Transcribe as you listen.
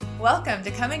Welcome to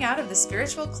Coming Out of the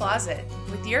Spiritual Closet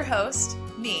with your host,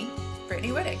 me, Brittany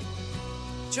Wittig.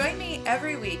 Join me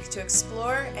every week to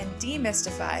explore and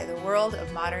demystify the world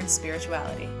of modern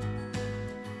spirituality.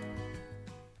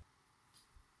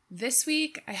 This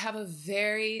week, I have a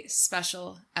very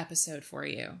special episode for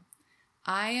you.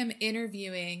 I am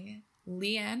interviewing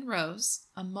Leanne Rose,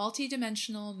 a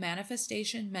multidimensional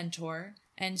manifestation mentor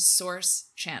and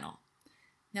source channel.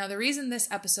 Now, the reason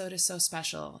this episode is so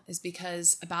special is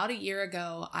because about a year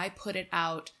ago, I put it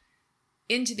out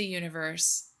into the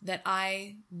universe that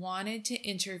I wanted to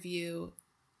interview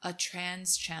a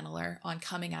transchanneler on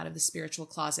coming out of the spiritual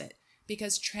closet,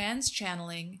 because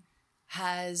transchanneling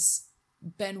has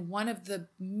been one of the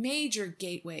major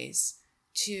gateways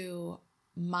to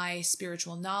my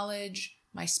spiritual knowledge,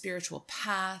 my spiritual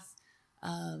path.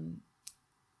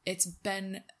 It's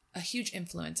been a huge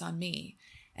influence on me.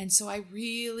 And so I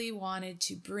really wanted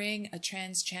to bring a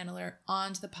transchanneler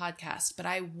onto the podcast, but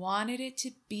I wanted it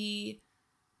to be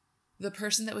the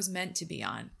person that was meant to be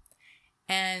on.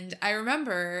 And I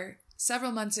remember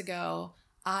several months ago,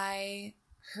 I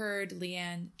heard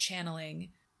Leanne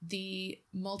channeling the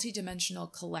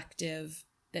multidimensional collective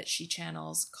that she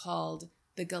channels called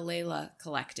the Galayla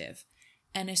Collective.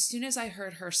 And as soon as I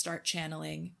heard her start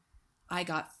channeling, I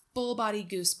got full body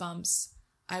goosebumps.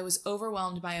 I was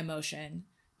overwhelmed by emotion.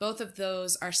 Both of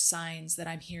those are signs that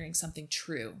I'm hearing something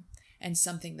true and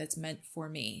something that's meant for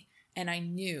me. And I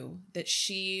knew that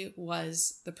she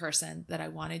was the person that I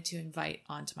wanted to invite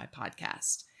onto my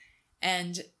podcast.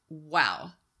 And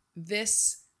wow,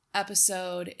 this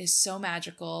episode is so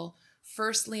magical.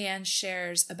 First, Leanne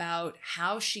shares about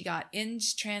how she got into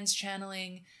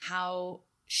transchanneling, how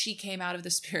she came out of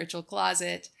the spiritual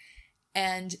closet.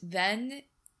 And then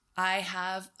I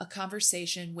have a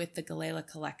conversation with the Galayla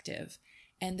Collective.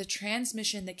 And the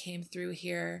transmission that came through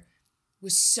here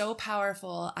was so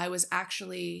powerful. I was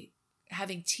actually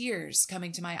having tears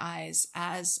coming to my eyes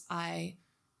as I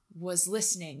was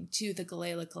listening to the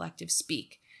Galayla Collective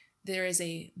speak. There is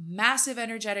a massive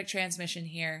energetic transmission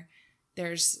here.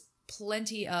 There's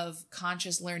plenty of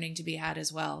conscious learning to be had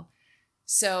as well.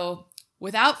 So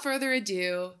without further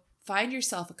ado, find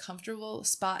yourself a comfortable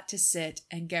spot to sit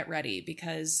and get ready,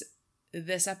 because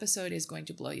this episode is going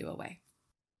to blow you away.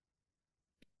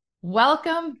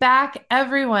 Welcome back,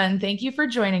 everyone. Thank you for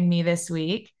joining me this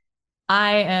week.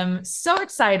 I am so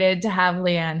excited to have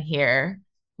Leanne here.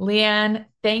 Leanne,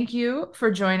 thank you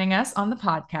for joining us on the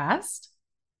podcast.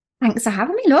 Thanks for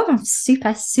having me, love. I'm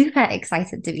super, super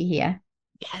excited to be here.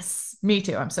 Yes, me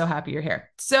too. I'm so happy you're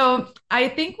here. So I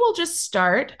think we'll just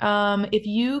start. If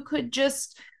you could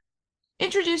just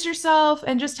introduce yourself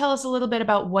and just tell us a little bit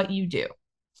about what you do.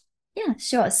 Yeah,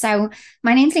 sure. So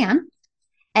my name's Leanne.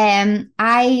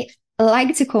 I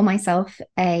like to call myself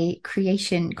a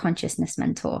creation consciousness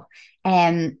mentor.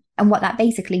 And what that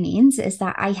basically means is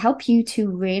that I help you to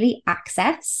really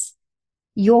access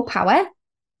your power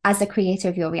as the creator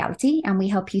of your reality. And we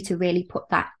help you to really put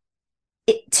that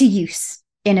to use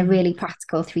in a really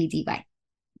practical 3D way,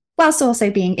 whilst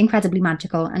also being incredibly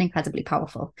magical and incredibly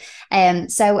powerful.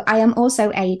 So I am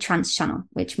also a Transchanneler,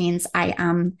 which means I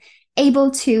am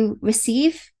able to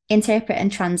receive, interpret and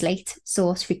translate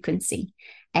source frequency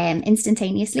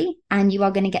instantaneously, and you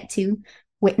are going to get to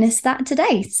witness that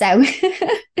today. So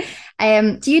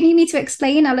do you need me to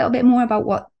explain a little bit more about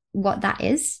what that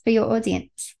is for your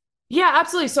audience? Yeah,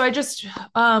 absolutely. So I just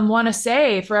want to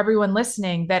say for everyone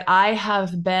listening that I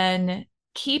have been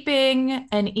keeping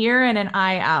an ear and an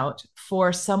eye out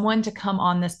for someone to come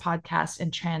on this podcast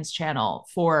and transchannel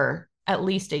for at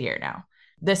least a year now.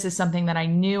 This is something that I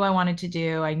knew I wanted to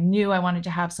do. I knew I wanted to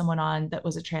have someone on that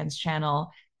was a transchannel.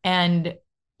 And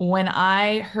when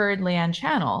I heard Leanne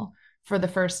channel for the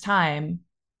first time,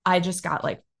 I just got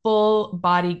like full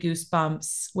body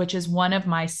goosebumps, which is one of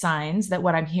my signs that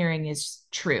what I'm hearing is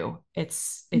true.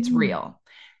 It's real.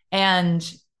 And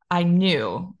I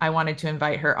knew I wanted to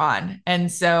invite her on.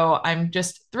 And so I'm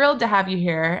just thrilled to have you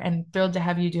here and thrilled to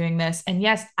have you doing this. And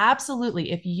yes,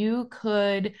 absolutely. If you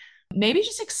could maybe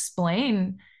just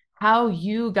explain how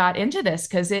you got into this,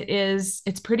 because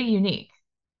it's pretty unique.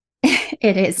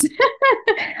 It is.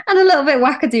 And a little bit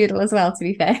wackadoodle as well, to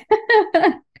be fair.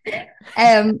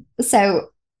 So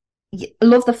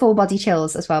love the full body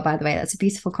chills as well, by the way. That's a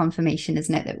beautiful confirmation,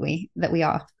 isn't it, that we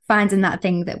are finding that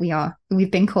thing that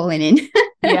we've been calling in.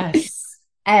 Yes.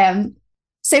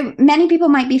 So many people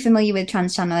might be familiar with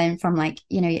transchanneling from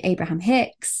Abraham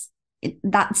Hicks.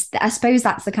 I suppose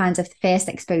that's the kind of first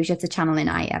exposure to channeling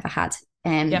I ever had.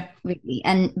 Really.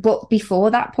 But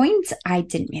before that point, I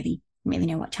didn't really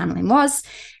know what channeling was.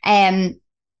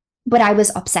 But I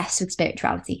was obsessed with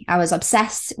spirituality. I was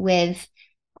obsessed with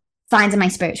finding my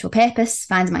spiritual purpose,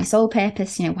 finding my soul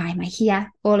purpose, why am I here?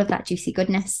 All of that juicy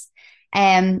goodness.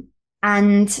 And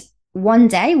one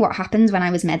day, what happened when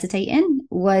I was meditating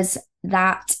was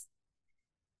that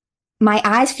my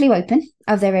eyes flew open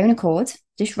of their own accord,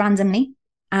 just randomly.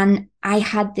 And I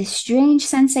had this strange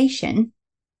sensation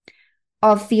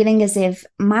of feeling as if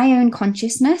my own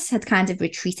consciousness had kind of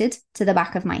retreated to the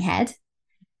back of my head,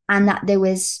 and that there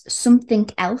was something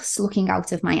else looking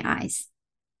out of my eyes.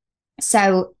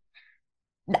 So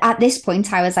at this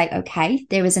point, I was like, okay,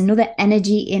 there is another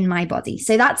energy in my body.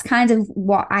 So that's kind of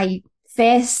what I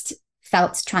first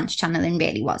felt transchanneling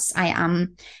really was.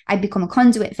 I'd become a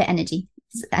conduit for energy.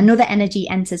 Another energy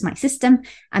enters my system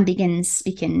and begins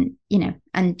speaking,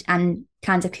 and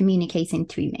kind of communicating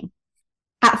through me.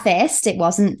 At first, it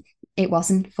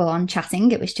wasn't full on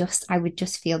chatting. It was just, I would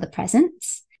just feel the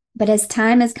presence. But as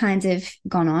time has kind of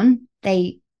gone on,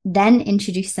 they then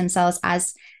introduced themselves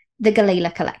as the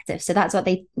Galayla Collective. So that's what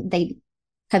they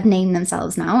have named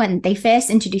themselves now. And they first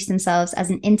introduced themselves as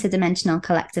an interdimensional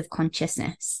collective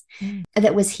consciousness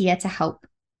that was here to help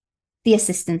the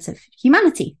assistance of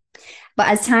humanity. But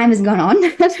as time has gone on,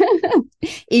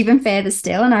 even further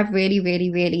still, and I've really,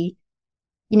 really, really,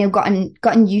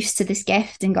 gotten used to this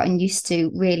gift and gotten used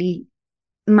to really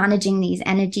managing these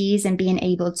energies and being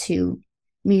able to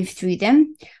move through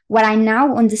them. What I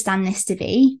now understand this to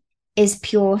be is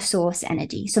pure source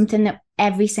energy, something that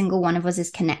every single one of us is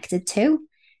connected to,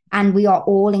 and we are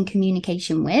all in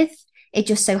communication with. It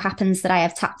just so happens that I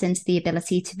have tapped into the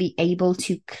ability to be able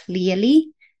to clearly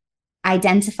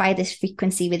identify this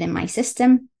frequency within my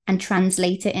system and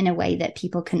translate it in a way that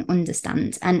people can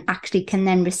understand and actually can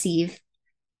then receive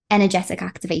energetic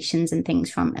activations and things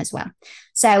from as well.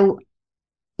 So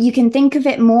you can think of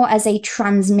it more as a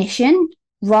transmission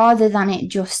rather than it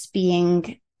just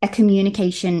being a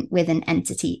communication with an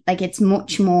entity. Like, it's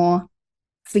much more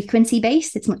frequency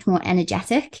based, it's much more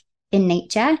energetic in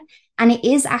nature, and it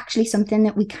is actually something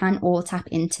that we can all tap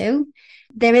into.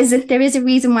 There is a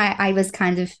reason why I was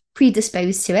kind of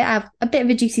predisposed to it. I have a bit of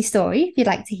a juicy story if you'd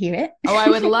like to hear it. Oh, I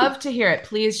would love to hear it.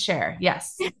 Please share.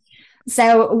 Yes.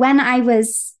 So when I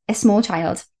was a small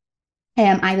child,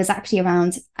 I was actually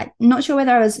around, I'm not sure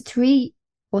whether I was 3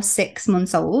 or 6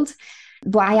 months old,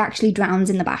 but I actually drowned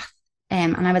in the bath.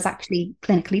 And I was actually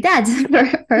clinically dead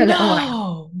for a little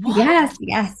while. What?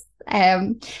 Yes.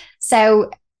 So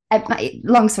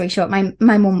long story short, my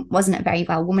mum wasn't a very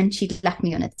well woman. She'd left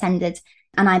me unattended,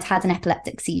 and I'd had an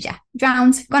epileptic seizure,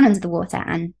 drowned, gone under the water,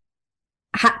 and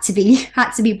had to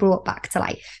be brought back to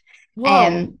life.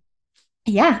 Whoa.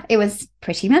 Yeah, it was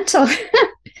pretty mental.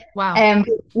 Wow.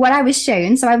 What I was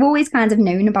shown, so I've always kind of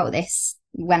known about this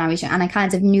when I was young, and I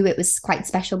kind of knew it was quite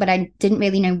special, but I didn't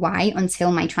really know why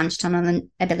until my transchanneling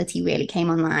ability really came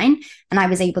online, and I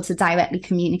was able to directly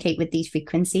communicate with these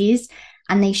frequencies.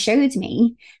 And they showed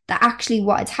me that actually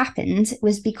what had happened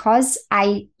was because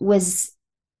I was,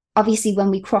 obviously when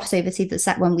we cross over to the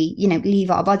set, when we,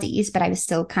 leave our bodies, but I was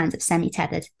still kind of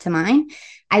semi-tethered to mine,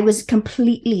 I was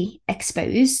completely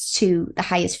exposed to the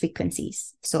highest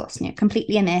frequencies source,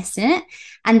 completely immersed in it.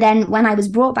 And then when I was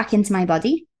brought back into my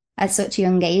body at such a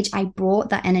young age, I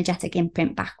brought that energetic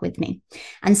imprint back with me.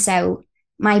 And so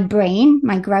my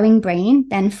growing brain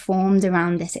then formed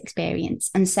around this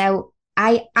experience. And so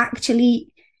I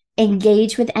actually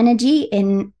engage with energy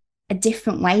in a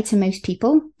different way to most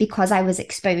people because I was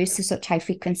exposed to such high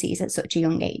frequencies at such a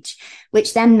young age,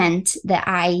 which then meant that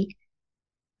I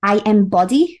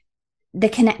embody the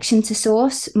connection to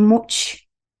source much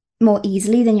more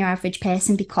easily than your average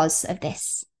person because of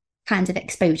this kind of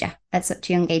exposure at such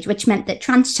a young age, which meant that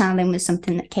transchanneling was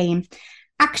something that came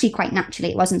actually quite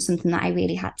naturally. It wasn't something that I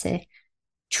really had to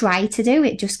try to do.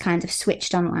 It just kind of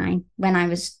switched online when I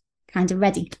was kind of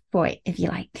ready for it, if you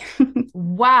like.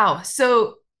 Wow.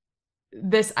 So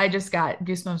I just got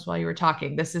goosebumps while you were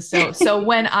talking. This is so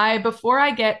before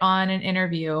I get on an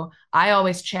interview, I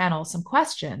always channel some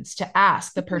questions to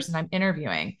ask the person I'm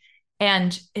interviewing.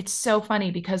 And it's so funny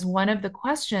because one of the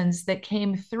questions that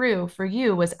came through for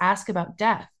you was ask about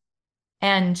death.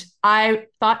 And I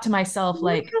thought to myself,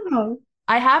 like, Wow.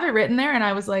 I have it written there. And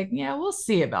I was like, yeah, we'll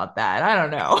see about that. I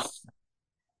don't know.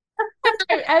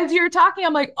 As you're talking,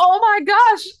 I'm like, oh my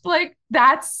gosh, like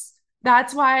that's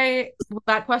why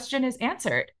that question is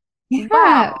answered. Wow.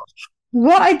 Yeah.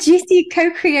 What a juicy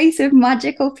co-creative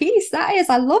magical piece that is.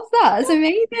 I love that. It's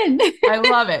amazing. I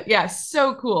love it. Yeah,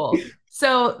 so cool.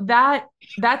 So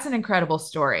that's an incredible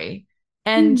story.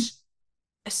 And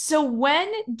so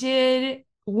when did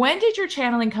your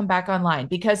channeling come back online?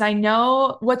 Because I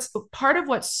know what's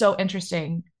so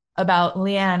interesting about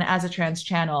Leanne as a trans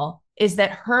channel is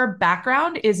that her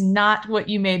background is not what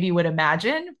you maybe would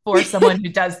imagine for someone who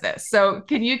does this. So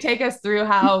can you take us through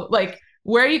how, like,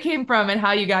 where you came from and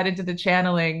how you got into the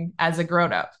channeling as a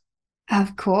grown up?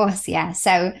 Of course, yeah.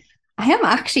 So I am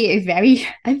actually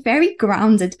a very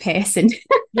grounded person,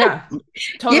 Yeah,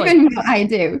 totally. given what I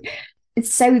do.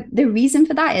 So the reason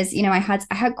for that is, I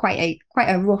had quite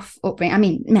a rough upbringing. I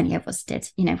mean, many of us did.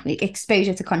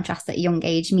 Exposure to contrast at a young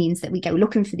age means that we go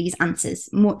looking for these answers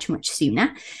much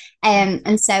sooner.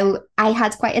 And so I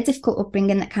had quite a difficult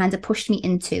upbringing that kind of pushed me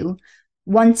into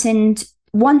wanting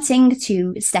wanting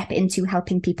to step into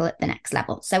helping people at the next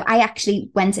level. So I actually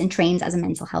went and trained as a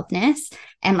mental health nurse.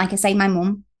 And like I say, my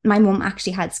mum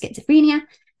actually had schizophrenia.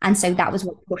 And so that was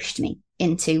what pushed me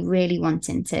into really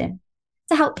wanting to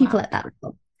help people Wow. at that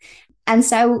level. And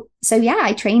so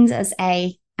yeah,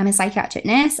 I'm a psychiatric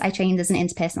nurse. I trained as an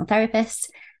interpersonal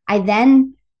therapist. I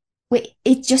then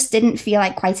it just didn't feel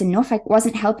like quite enough. I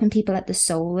wasn't helping people at the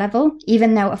soul level,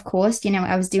 even though, of course,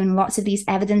 I was doing lots of these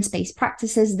evidence-based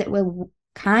practices that were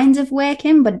kind of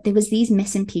working, but there was these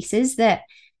missing pieces that,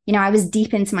 I was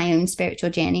deep into my own spiritual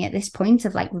journey at this point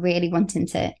of like really wanting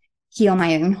to heal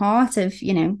my own heart of,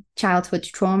 childhood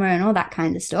trauma and all that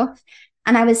kind of stuff.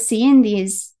 And I was seeing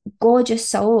these gorgeous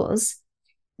souls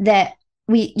that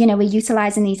we're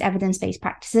utilizing these evidence-based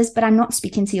practices, but I'm not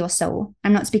speaking to your soul.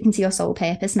 I'm not speaking to your soul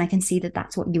purpose. And I can see that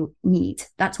that's what you need.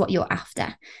 That's what you're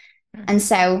after. And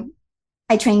so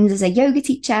I trained as a yoga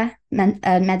teacher,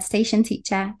 a meditation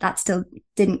teacher. That still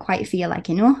didn't quite feel like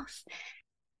enough.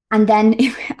 And then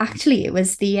it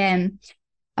was I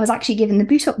was actually given the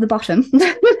boot up the bottom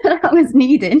that I was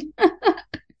needing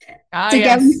Ah, to go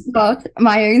and yes. start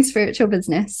my own spiritual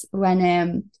business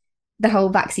when the whole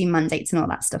vaccine mandates and all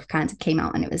that stuff kind of came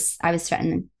out, and I was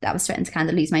threatened to kind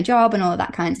of lose my job and all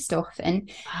that kind of stuff.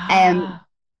 And Ah,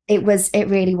 it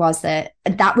really was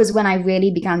that was when I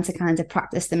really began to kind of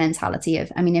practice the mentality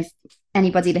of, I mean, if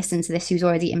anybody listens to this who's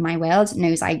already in my world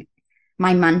knows,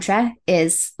 my mantra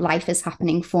is life is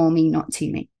happening for me, not to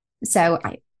me. So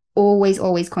I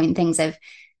always coin things of,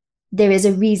 there is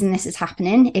a reason this is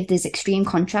happening. If there's extreme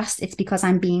contrast, it's because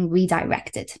I'm being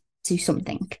redirected to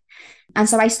something. And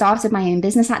so I started my own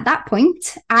business. At that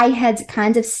point, I had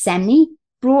kind of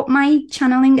brought my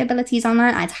channeling abilities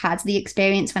online. I'd had the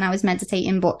experience when I was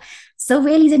meditating, but still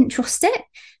really didn't trust it.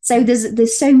 So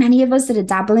there's so many of us that are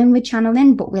dabbling with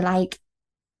channeling, but we're like,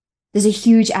 there's a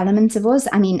huge element of us.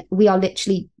 I mean, we are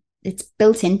literally, it's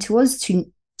built into us to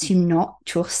not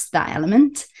trust that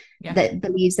element yeah. that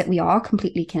believes that we are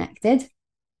completely connected.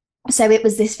 So it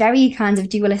was this very kind of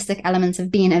dualistic element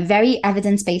of being a very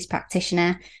evidence-based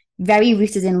practitioner, very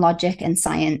rooted in logic and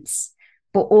science,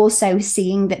 but also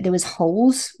seeing that there was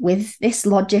holes with this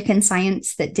logic and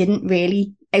science that didn't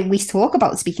really, we talk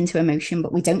about speaking to emotion,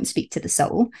 but we don't speak to the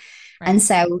soul. Right. And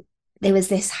so there was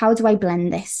this, how do I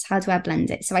blend this? How do I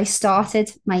blend it? So I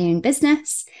started my own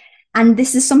business. And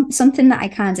this is something that I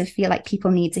kind of feel like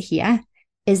people need to hear,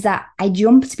 is that I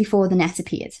jumped before the net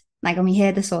appeared. Like, and we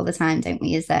hear this all the time, don't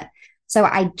we? So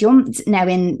I jumped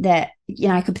knowing that,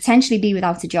 I could potentially be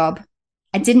without a job.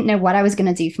 I didn't know what I was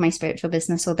going to do for my spiritual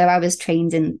business, although I was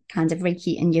trained in kind of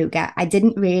Reiki and yoga. I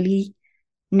didn't really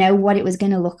know what it was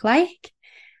going to look like.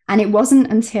 And it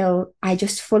wasn't until I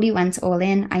just fully went all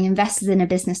in. I invested in a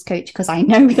business coach because I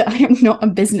know that I am not a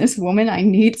businesswoman. I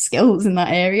need skills in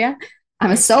that area.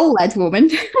 I'm a soul-led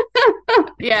woman.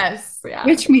 Yes. Yeah.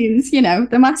 Which means, the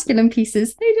masculine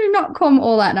pieces, they do not come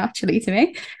all that naturally to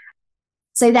me.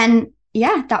 So then,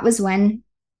 yeah, that was when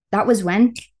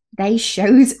they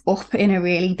showed up in a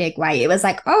really big way. It was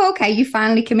like, oh, okay, you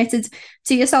finally committed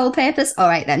to your soul purpose. All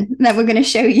right, then we're going to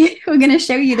show you. We're going to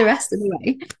show you the rest of the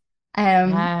way.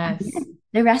 Yes.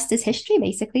 The rest is history.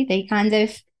 Basically,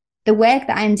 the work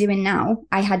that I'm doing now.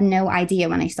 I had no idea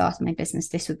when I started my business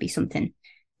this would be something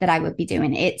that I would be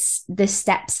doing. It's the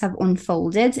steps have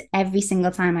unfolded every single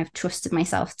time I've trusted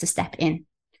myself to step in.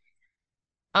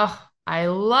 Oh, I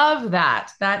love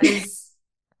that. That is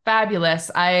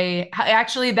fabulous. I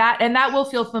actually that will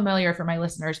feel familiar for my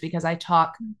listeners because I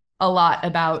talk a lot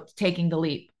about taking the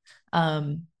leap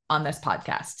on this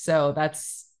podcast. So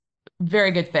that's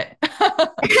very good fit.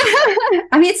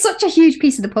 I mean, it's such a huge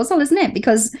piece of the puzzle, isn't it?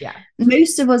 Because Yeah.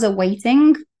 most of us are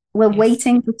waiting. We're Yes.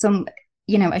 waiting for some,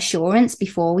 assurance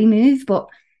before we move, but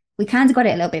we kind of got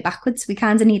it a little bit backwards. We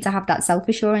kind of need to have that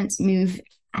self-assurance move,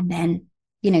 and then,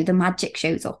 the magic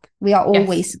shows up. We are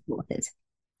always Yes. supported.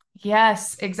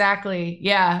 Yes, exactly.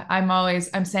 Yeah,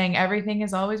 I'm saying everything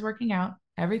is always working out.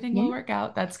 Everything will Yeah. work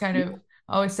out. That's kind of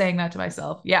always saying that to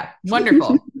myself. Yeah,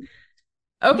 wonderful.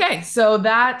 Okay, so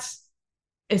that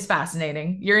is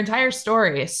fascinating. Your entire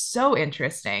story is so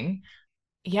interesting.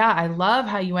 Yeah, I love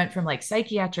how you went from like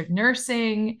psychiatric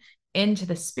nursing into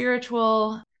the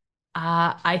spiritual.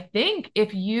 I think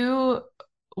if you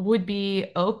would be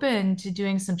open to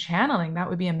doing some channeling, that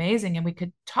would be amazing. And we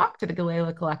could talk to the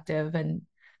Galayla Collective, and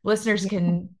listeners Yeah,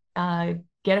 can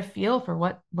get a feel for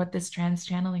what this trans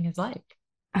channeling is like.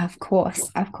 of course,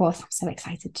 of course. I'm so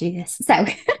excited to do this. So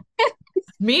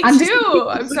Me I'm just too.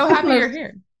 I'm so happy you're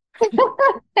here.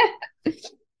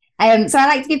 So I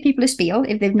like to give people a spiel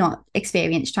if they've not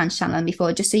experienced trans channeling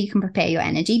before, just so you can prepare your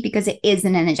energy, because it is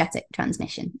an energetic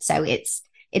transmission. So it's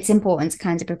important to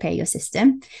kind of prepare your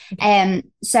system.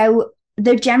 So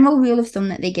the general rule of thumb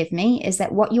that they give me is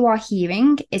that what you are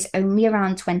hearing is only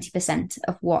around 20%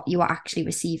 of what you are actually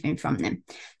receiving from them.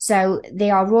 So they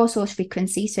are raw source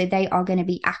frequency. So they are going to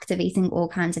be activating all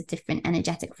kinds of different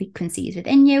energetic frequencies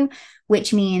within you,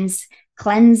 which means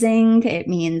cleansing, it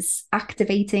means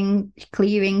activating,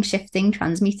 clearing, shifting,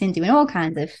 transmuting, doing all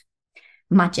kinds of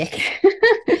magic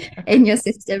in your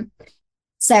system.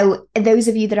 So those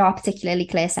of you that are particularly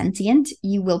clairsentient,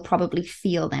 you will probably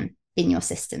feel them in your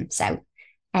system. So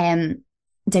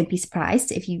don't be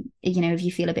surprised if if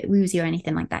you feel a bit woozy or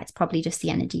anything like that. It's probably just the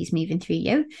energies moving through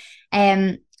you.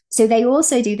 So they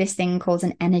also do this thing called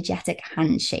an energetic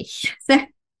handshake. So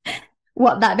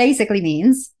what that basically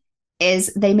means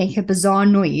is they make a bizarre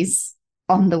noise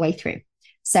on the way through.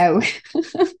 So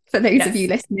for those of you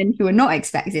listening who are not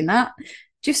expecting that,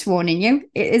 just warning you,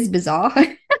 it is bizarre.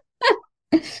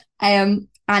 And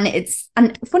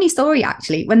funny story,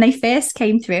 actually, when they first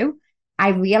came through, I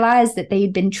realized that they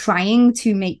had been trying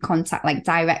to make contact, like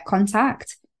direct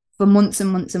contact, for months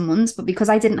and months and months. But because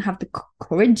I didn't have the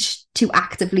courage to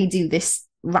actively do this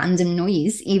random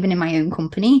noise, even in my own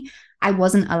company, I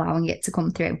wasn't allowing it to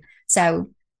come through. So,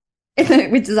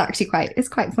 which is actually quite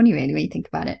funny, really, when you think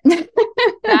about it.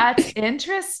 That's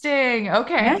interesting.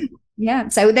 Okay. Yeah.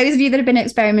 So those of you that have been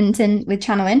experimenting with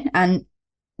channeling and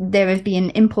there have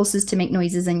been impulses to make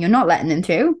noises and you're not letting them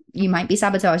through, you might be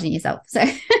sabotaging yourself. So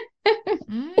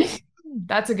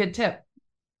that's a good tip.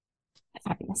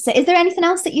 Fabulous. So is there anything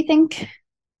else that you think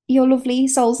your lovely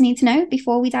souls need to know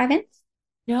before we dive in?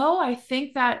 No, I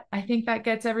think that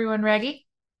gets everyone ready.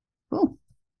 Cool.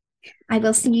 I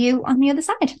will see you on the other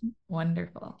side.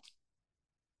 Wonderful.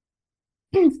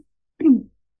 Hello,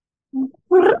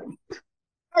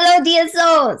 dear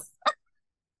souls.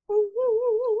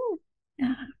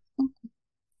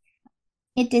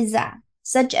 It is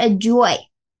such a joy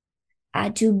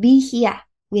to be here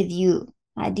with you,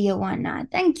 dear one.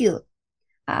 Thank you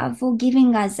for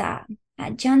giving us a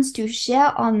chance to share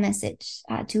our message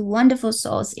to wonderful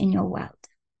souls in your world.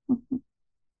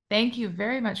 Thank you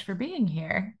very much for being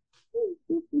here.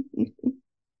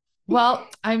 Well,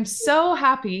 I'm so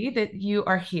happy that you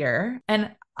are here.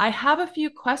 And I have a few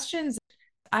questions.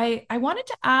 I wanted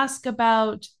to ask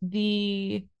about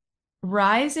the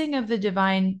rising of the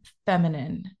divine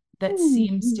feminine that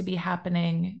seems to be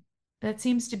happening. That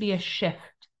seems to be a shift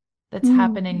that's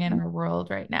happening in our world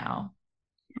right now.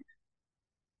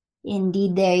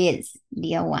 Indeed, there is,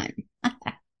 dear one.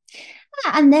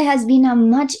 And there has been a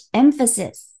much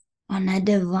emphasis on a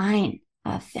divine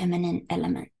feminine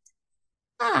element.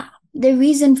 The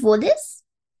reason for this?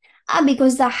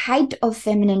 Because the height of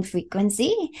feminine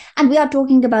frequency, and we are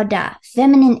talking about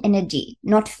feminine energy,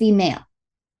 not female.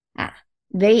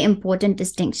 Very important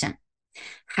distinction.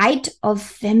 Height of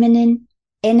feminine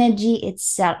energy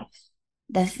itself,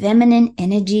 the feminine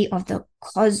energy of the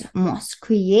cosmos,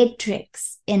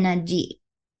 creatrix energy,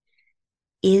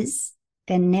 is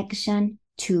connection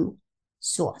to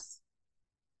source.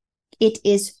 It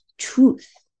is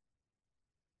truth,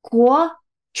 core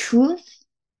truth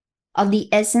of the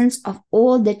essence of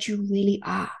all that you really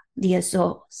are, dear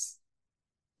souls.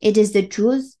 It is the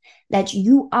truth that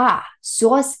you are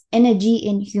source energy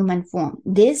in human form.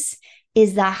 This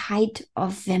is the height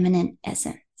of feminine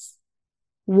essence.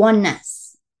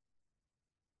 Oneness,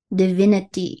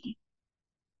 divinity.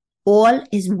 All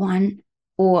is one,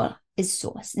 all is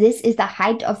source. This is the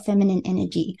height of feminine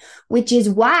energy, which is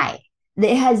why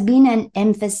there has been an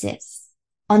emphasis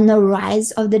on the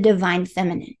rise of the divine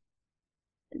feminine.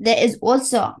 There is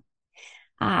also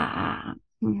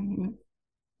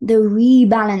the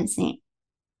rebalancing,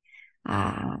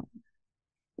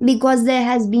 because there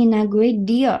has been a great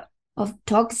deal of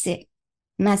toxic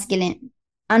masculine,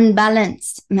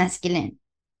 unbalanced masculine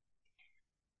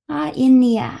in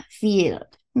the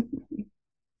field.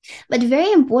 But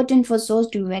very important for souls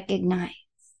to recognize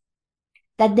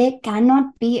that there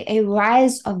cannot be a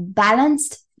rise of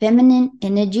balanced feminine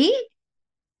energy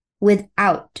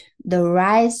without the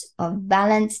rise of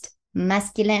balanced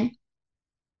masculine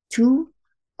to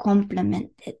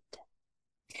complement it.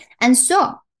 And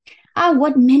so,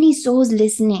 what many souls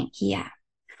listening here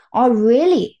are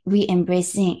really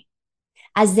re-embracing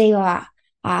as they are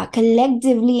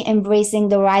collectively embracing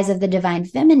the rise of the divine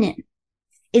feminine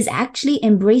is actually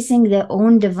embracing their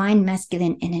own divine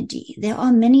masculine energy. There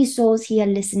are many souls here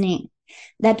listening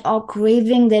that are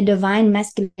craving their divine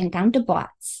masculine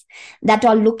counterparts, that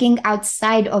are looking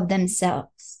outside of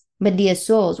themselves. But dear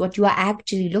souls, what you are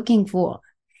actually looking for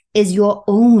is your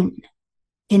own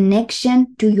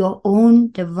connection to your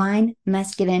own divine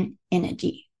masculine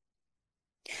energy.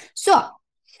 So,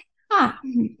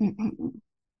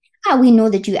 we know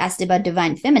that you asked about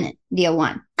divine feminine, dear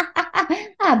one.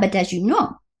 But as you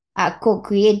know,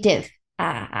 co-creative,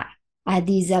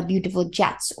 these beautiful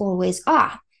chats always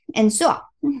are. And so,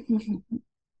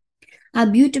 a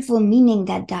beautiful meaning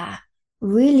that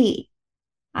really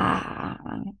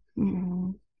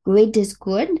greatest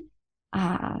good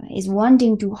is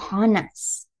wanting to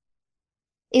harness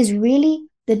is really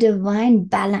the divine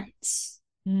balance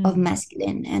of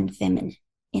masculine and feminine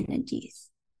energies.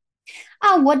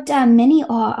 What many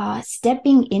are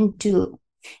stepping into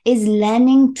is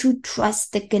learning to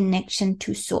trust the connection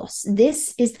to source.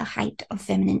 This is the height of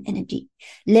feminine energy.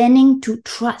 Learning to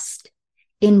trust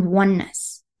in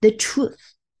oneness, the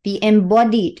truth, the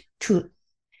embodied truth,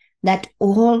 that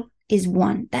all is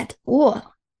one, that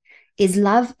all is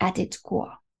love at its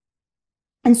core.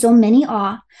 And so many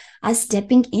are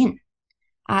stepping in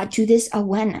to this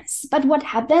awareness. But what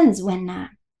happens when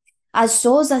our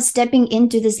souls are stepping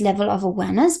into this level of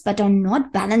awareness, but are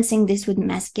not balancing this with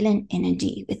masculine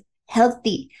energy, with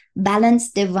healthy,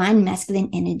 balanced, divine masculine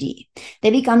energy?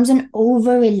 There becomes an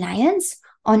over-reliance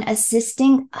on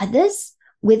assisting others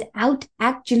without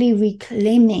actually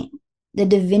reclaiming the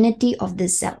divinity of the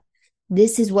self.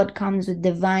 This is what comes with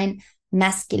divine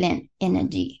masculine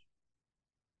energy.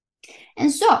 And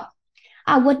so,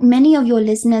 what many of your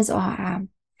listeners are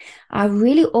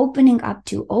really opening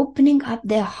up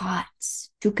their hearts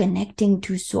to connecting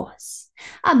to source.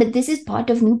 But this is part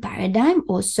of new paradigm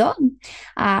also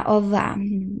of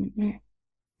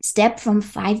step from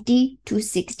 5D to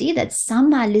 6D that some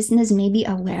listeners may be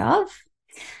aware of.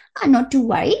 Not to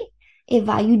worry if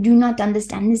you do not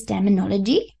understand this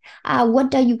terminology.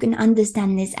 What you can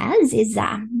understand this as is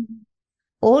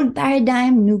old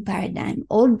paradigm, new paradigm.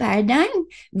 Old paradigm,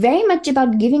 very much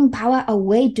about giving power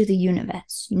away to the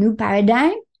universe. New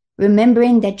paradigm,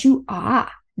 remembering that you are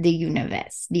the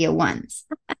universe, dear ones.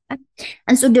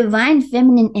 And so divine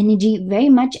feminine energy, very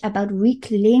much about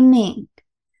reclaiming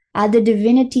the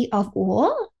divinity of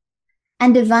all,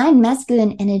 and divine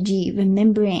masculine energy,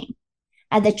 remembering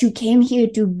that you came here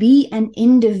to be an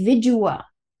individual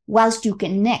whilst you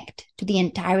connect to the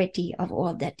entirety of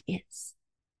all that is.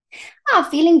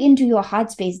 Feeling into your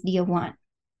heart space, dear one,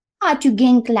 to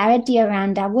gain clarity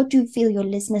around what you feel your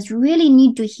listeners really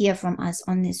need to hear from us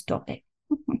on this topic.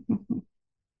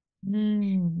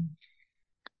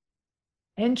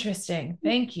 Interesting.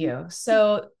 Thank you.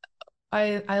 So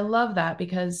I love that,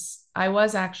 because I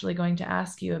was actually going to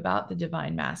ask you about the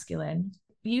divine masculine.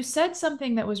 You said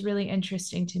something that was really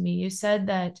interesting to me. You said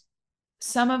that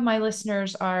some of my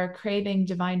listeners are craving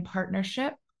divine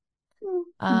partnership,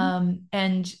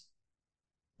 and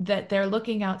that they're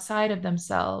looking outside of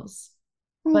themselves,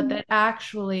 but that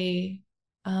actually,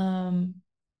 so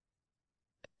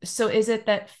is it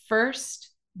that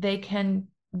first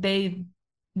they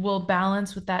will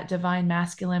balance with that divine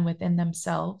masculine within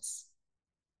themselves?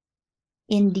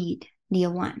 Indeed,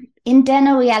 dear one.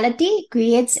 Internal reality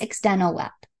creates external world.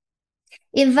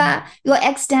 If your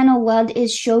external world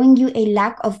is showing you a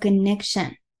lack of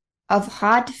connection, of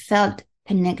heartfelt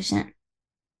connection,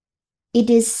 it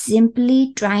is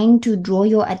simply trying to draw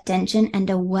your attention and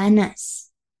awareness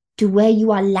to where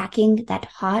you are lacking that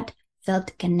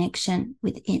heartfelt connection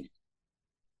within.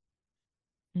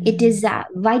 It is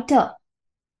vital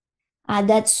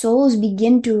that souls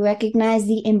begin to recognize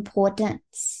the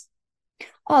importance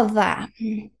of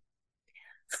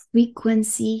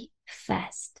frequency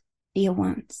first, dear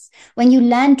ones. When you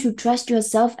learn to trust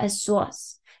yourself as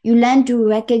source, you learn to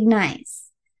recognize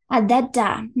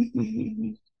that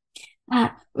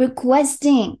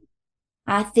requesting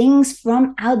things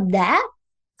from out there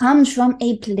comes from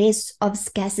a place of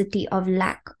scarcity, of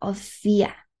lack, of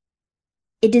fear.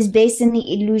 It is based in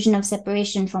the illusion of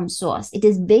separation from source. It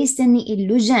is based in the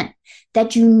illusion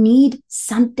that you need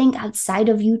something outside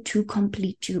of you to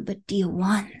complete you. But dear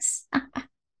ones,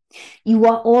 you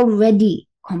are already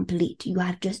complete. You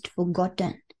have just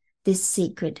forgotten this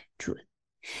sacred truth.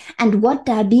 And what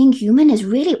being human is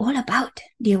really all about,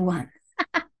 dear ones.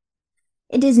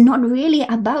 It is not really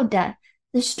about the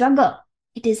struggle.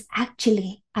 It is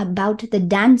actually about the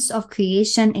dance of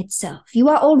creation itself. You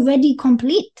are already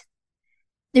complete.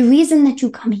 The reason that you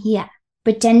come here,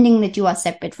 pretending that you are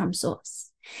separate from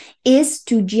Source, is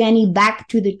to journey back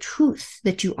to the truth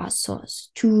that you are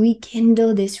Source, to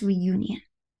rekindle this reunion.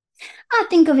 I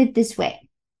think of it this way.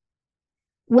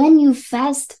 When you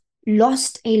first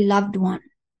lost a loved one,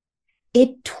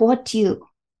 it taught you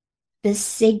the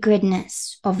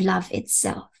sacredness of love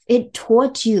itself. It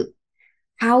taught you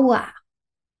how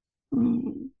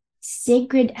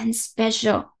sacred and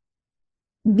special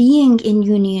being in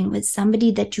union with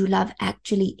somebody that you love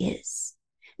actually is.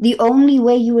 The only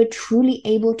way you were truly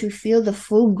able to feel the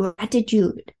full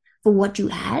gratitude for what you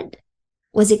had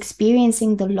was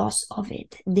experiencing the loss of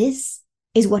it. This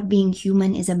is what being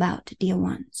human is about, dear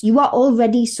ones. You are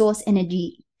already Source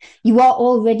energy. You are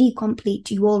already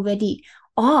complete. You already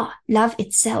are love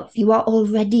itself. You are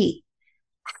already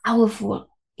powerful,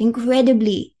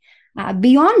 incredibly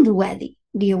beyond worthy,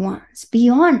 dear ones,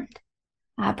 beyond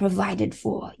provided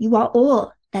for. You are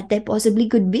all that there possibly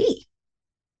could be.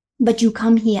 But you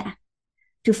come here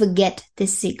to forget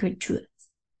this sacred truth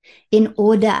in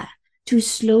order to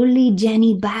slowly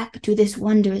journey back to this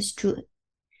wondrous truth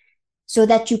so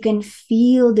that you can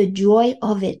feel the joy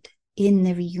of it in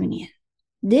the reunion.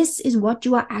 This is what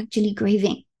you are actually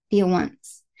craving, dear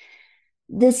ones.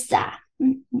 This,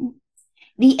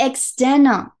 the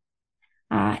external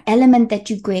element that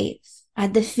you crave,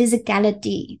 the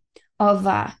physicality of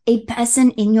a person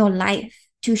in your life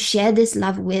to share this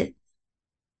love with.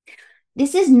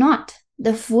 This is not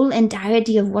the full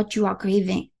entirety of what you are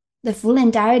craving. The full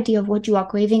entirety of what you are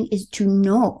craving is to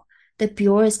know the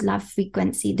purest love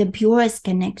frequency, the purest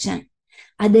connection,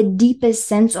 the deepest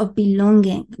sense of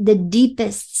belonging, the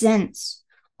deepest sense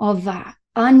of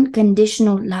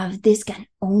unconditional love. This can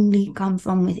only come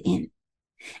from within.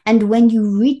 And when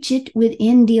you reach it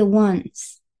within, dear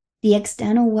ones, the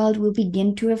external world will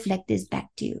begin to reflect this back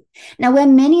to you. Now, where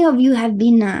many of you have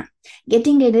been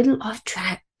getting a little off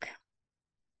track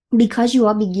because you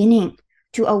are beginning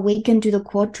to awaken to the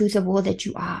core truth of all that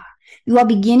you are. You are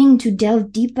beginning to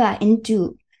delve deeper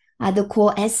into the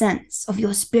core essence of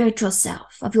your spiritual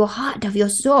self, of your heart, of your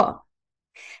soul.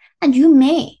 And you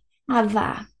may have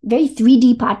very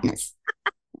 3D partners,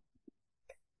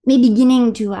 may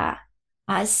beginning to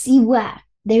see where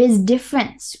there is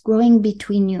difference growing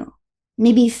between you.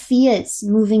 Maybe fears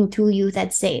moving through you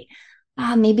that say,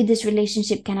 maybe this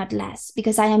relationship cannot last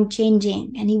because I am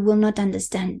changing and he will not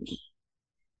understand me.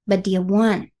 But dear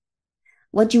one,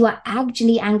 what you are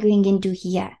actually anchoring into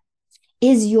here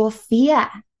is your fear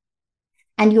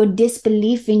and your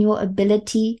disbelief in your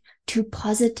ability to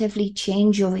positively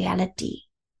change your reality.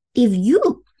 If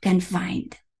you can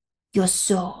find your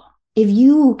soul, if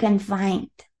you can find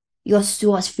your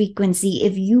Source frequency,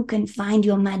 if you can find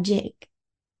your magic,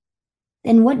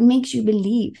 then what makes you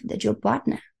believe that your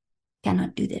partner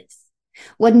cannot do this?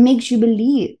 What makes you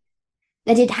believe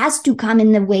that it has to come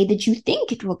in the way that you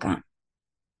think it will come?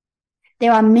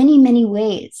 There are many, many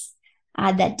ways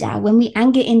that when we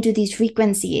anchor into these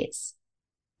frequencies,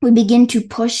 we begin to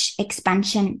push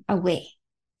expansion away.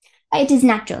 It is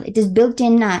natural. It is built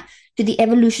in to the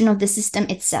evolution of the system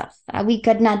itself. We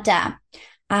could not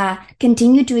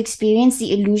continue to experience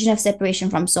the illusion of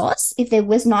separation from Source if there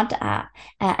was not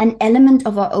an element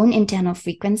of our own internal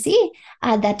frequency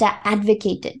that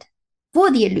advocated for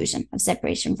the illusion of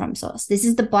separation from Source. This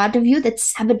is the part of you that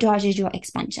sabotages your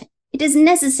expansion. It is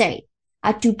necessary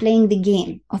to playing the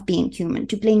game of being human,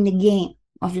 to playing the game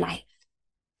of life.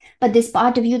 But this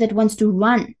part of you that wants to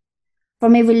run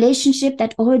from a relationship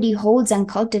that already holds and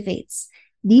cultivates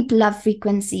deep love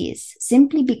frequencies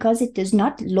simply because it does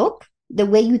not look the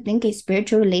way you think a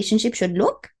spiritual relationship should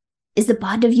look, is the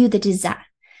part of you that is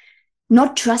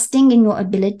not trusting in your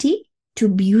ability to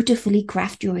beautifully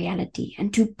craft your reality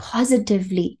and to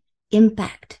positively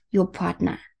impact your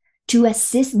partner, to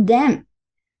assist them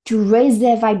to raise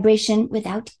their vibration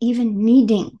without even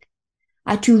needing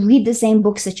to read the same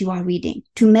books that you are reading,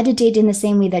 to meditate in the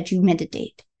same way that you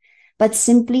meditate, but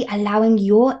simply allowing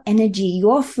your energy,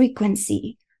 your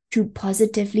frequency to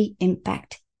positively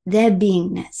impact their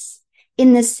beingness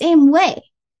in the same way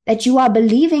that you are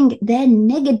believing their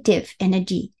negative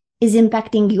energy is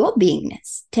impacting your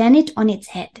beingness. Turn it on its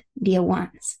head, dear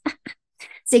ones.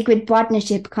 Sacred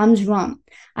partnership comes from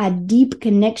a deep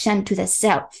connection to the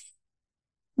self.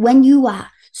 When you are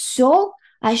so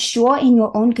sure in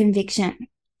your own conviction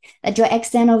that your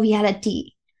external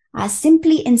reality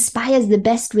simply inspires the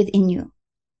best within you,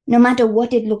 no matter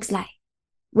what it looks like.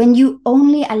 When you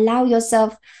only allow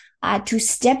yourself to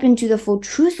step into the full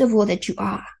truth of all that you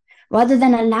are, rather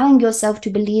than allowing yourself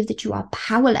to believe that you are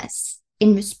powerless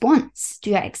in response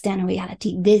to your external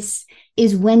reality. This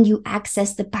is when you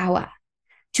access the power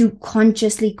to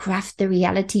consciously craft the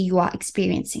reality you are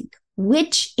experiencing,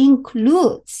 which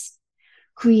includes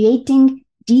creating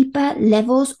deeper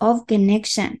levels of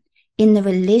connection in the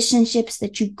relationships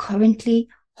that you currently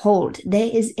hold. There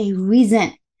is a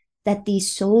reason that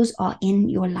these souls are in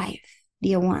your life,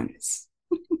 dear ones.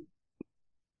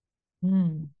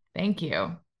 Thank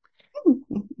you.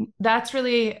 That's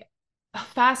really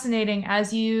fascinating.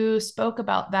 As you spoke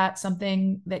about that,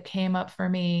 something that came up for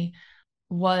me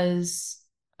was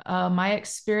my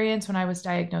experience when I was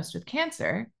diagnosed with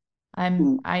cancer. I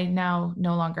now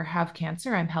no longer have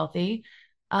cancer. I'm healthy.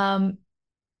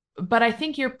 But I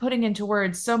think you're putting into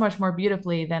words so much more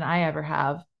beautifully than I ever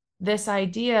have. This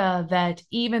idea that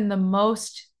even the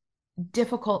most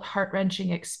difficult, heart-wrenching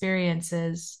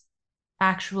experiences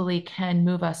actually can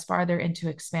move us farther into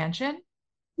expansion.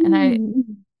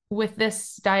 And with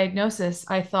this diagnosis,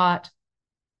 I thought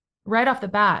right off the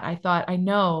bat, I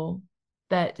know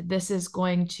that this is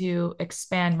going to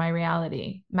expand my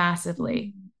reality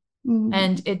massively.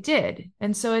 And it did.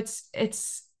 And so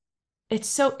it's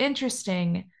so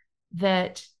interesting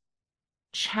that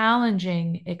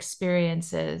challenging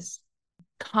experiences,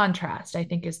 contrast, I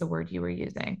think is the word you were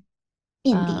using.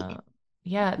 Indeed.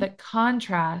 That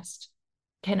contrast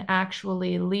can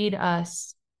actually lead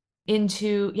us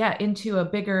into a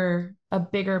bigger,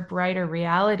 brighter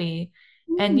reality.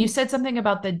 And you said something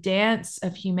about the dance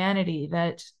of humanity,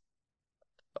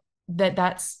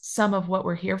 that's some of what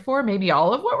we're here for, maybe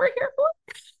all of what we're here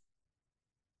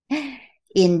for.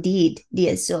 Indeed,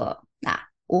 dear soul.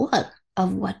 All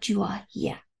of what you are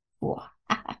here for.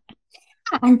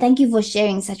 And thank you for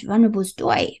sharing such vulnerable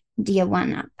story, dear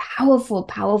one. A powerful,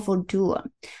 powerful tool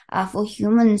for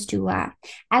humans to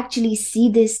actually see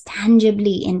this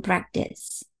tangibly in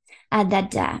practice.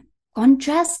 That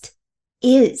contrast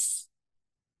is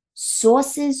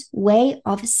Source's way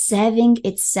of serving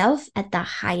itself at the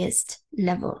highest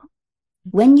level.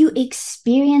 When you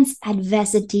experience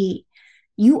adversity,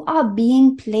 you are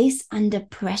being placed under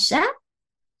pressure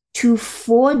to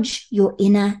forge your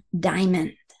inner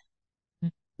diamond.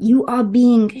 You are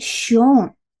being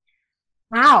shown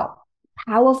how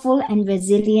powerful and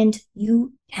resilient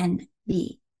you can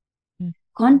be.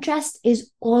 Contrast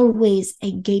is always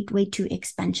a gateway to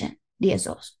expansion, dear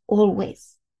souls,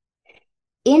 always.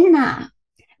 In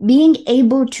being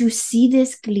able to see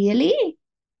this clearly,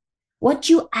 what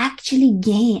you actually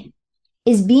gain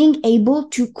is being able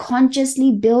to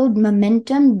consciously build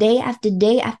momentum day after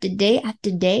day after day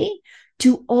after day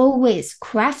to always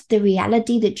craft the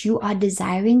reality that you are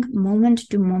desiring moment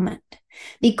to moment.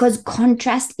 Because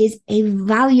contrast is a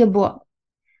valuable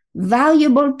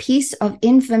piece of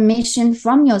information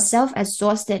from yourself as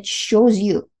source that shows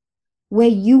you where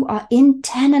you are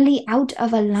internally out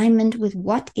of alignment with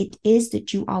what it is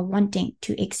that you are wanting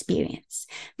to experience.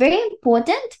 Very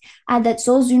important that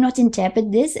souls do not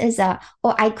interpret this as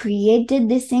I created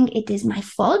this thing, it is my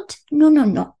fault.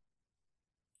 No.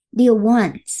 Dear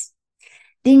ones,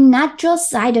 the natural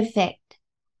side effect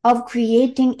of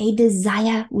creating a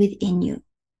desire within you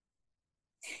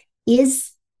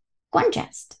is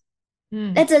contrast.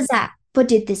 Let us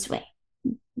put it this way.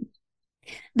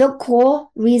 The core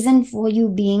reason for you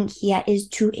being here is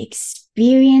to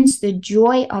experience the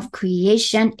joy of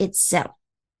creation itself.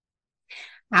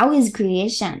 How is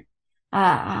creation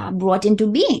brought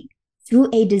into being?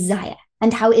 Through a desire.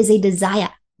 And how is a desire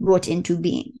brought into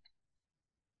being?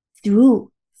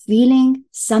 Through feeling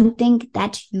something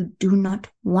that you do not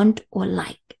want or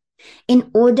like. In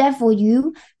order for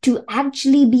you to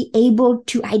actually be able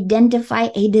to identify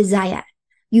a desire,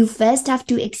 you first have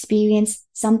to experience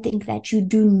something that you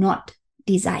do not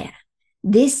desire.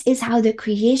 This is how the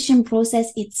creation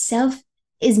process itself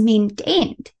is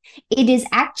maintained. It is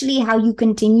actually how you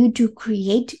continue to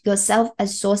create yourself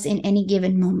as source in any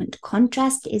given moment.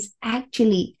 Contrast is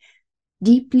actually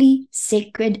deeply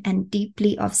sacred and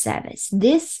deeply of service.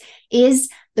 This is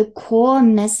the core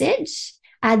message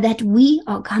that we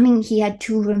are coming here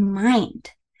to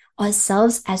remind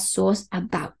ourselves as source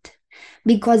about.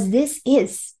 Because this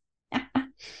is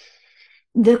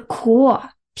the core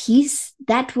piece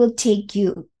that will take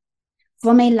you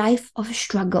from a life of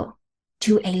struggle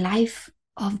to a life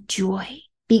of joy,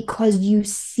 because you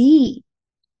see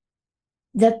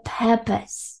the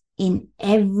purpose in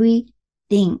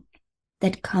everything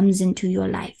that comes into your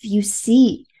life. You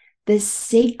see the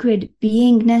sacred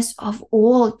beingness of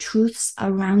all truths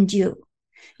around you.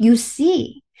 You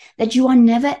see that you are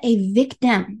never a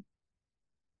victim.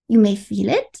 You may feel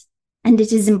it, and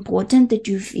it is important that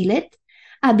you feel it,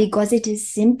 Because it is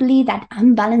simply that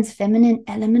unbalanced feminine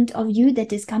element of you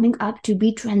that is coming up to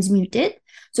be transmuted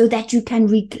so that you can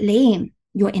reclaim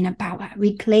your inner power,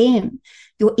 reclaim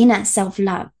your inner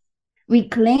self-love,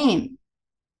 reclaim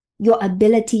your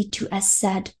ability to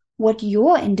assert what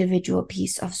your individual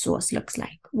piece of source looks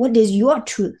like. What is your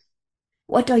truth?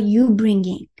 What are you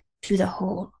bringing to the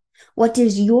whole? What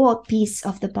is your piece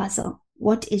of the puzzle?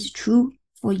 What is true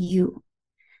for you?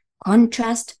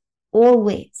 Contrast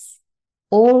always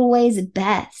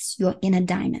births your inner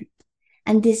diamond.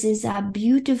 And this is a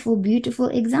beautiful, beautiful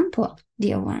example,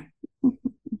 dear one.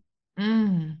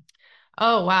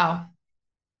 Oh, wow.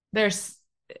 There's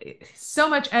so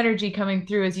much energy coming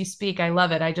through as you speak. I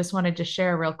love it. I just wanted to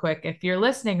share real quick. If you're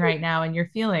listening right now and you're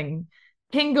feeling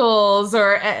tingles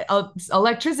or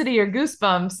electricity or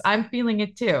goosebumps, I'm feeling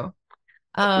it too.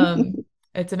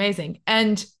 It's amazing.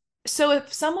 And so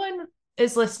if someone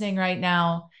is listening right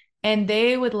now and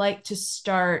they would like to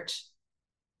start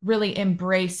really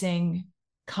embracing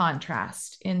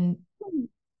contrast in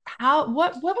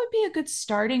what would be a good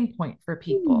starting point for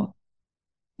people?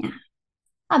 Yeah.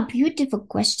 A beautiful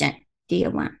question, dear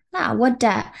one. What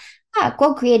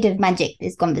co-creative magic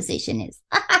this conversation is.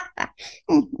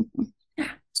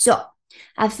 So,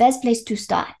 our first place to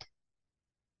start,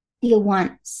 dear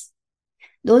ones,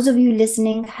 those of you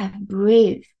listening have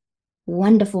brave,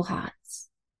 wonderful hearts.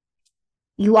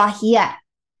 You are here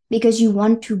because you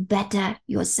want to better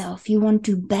yourself. You want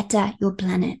to better your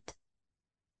planet.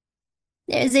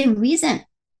 There is a reason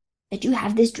that you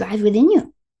have this drive within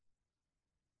you.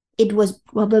 It was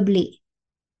probably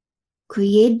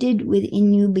created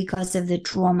within you because of the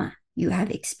trauma you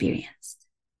have experienced.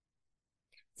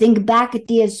 Think back,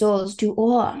 dear souls, to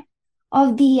all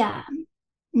of the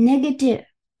negative,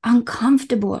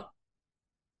 uncomfortable,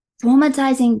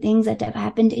 traumatizing things that have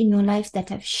happened in your life that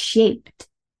have shaped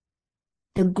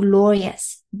the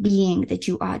glorious being that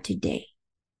you are today,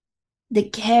 the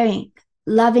caring,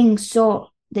 loving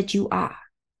soul that you are.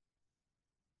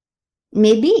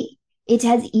 Maybe it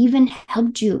has even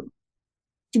helped you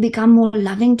to become more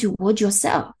loving towards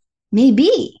yourself.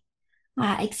 Maybe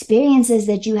experiences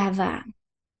that you have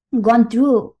gone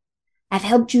through have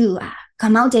helped you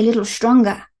come out a little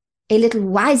stronger, a little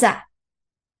wiser,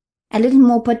 a little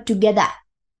more put together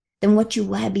than what you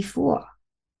were before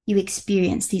you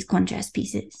experienced these contrast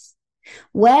pieces.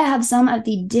 Where have some of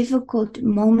the difficult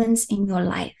moments in your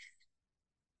life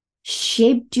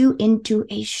shaped you into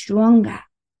a stronger,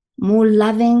 more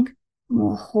loving,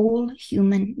 more whole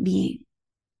human being?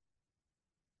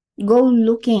 Go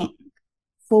looking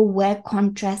for where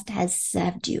contrast has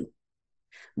served you.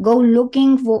 Go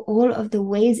looking for all of the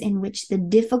ways in which the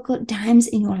difficult times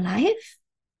in your life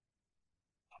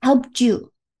helped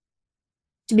you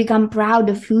to become proud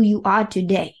of who you are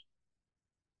today.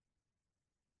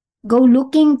 Go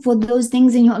looking for those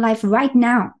things in your life right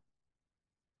now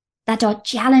that are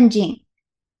challenging,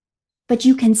 but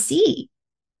you can see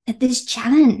that this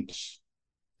challenge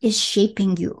is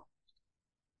shaping you.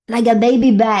 Like a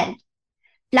baby bird,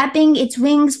 flapping its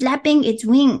wings.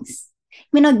 It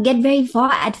may not get very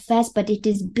far at first, but it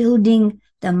is building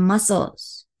the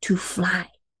muscles to fly.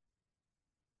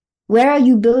 Where are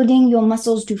you building your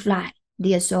muscles to fly,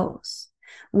 dear souls?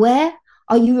 Where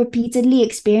are you repeatedly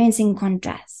experiencing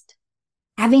contrast?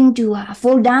 Having to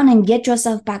fall down and get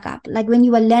yourself back up, like when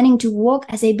you were learning to walk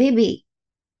as a baby.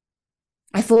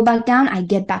 I fall back down, I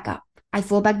get back up. I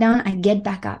fall back down, I get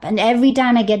back up. And every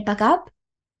time I get back up,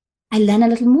 I learn a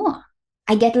little more.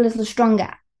 I get a little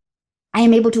stronger. I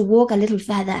am able to walk a little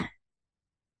further.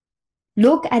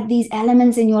 Look at these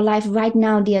elements in your life right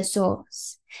now, dear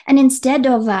souls. And instead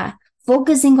of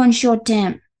focusing on short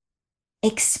term,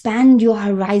 expand your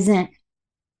horizon.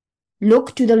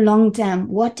 Look to the long term.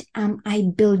 What am I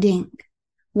building?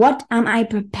 What am I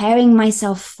preparing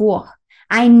myself for?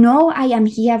 I know I am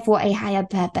here for a higher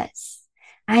purpose.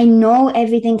 I know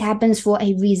everything happens for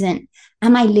a reason.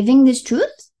 Am I living this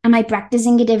truth? Am I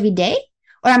practicing it every day?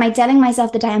 Or am I telling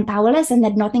myself that I am powerless and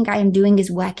that nothing I am doing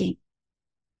is working?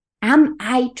 Am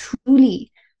I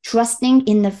truly trusting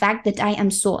in the fact that I am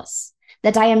source,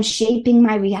 that I am shaping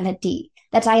my reality,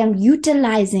 that I am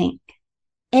utilizing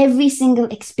every single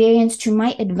experience to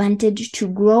my advantage to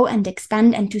grow and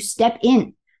expand and to step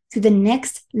in to the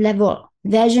next level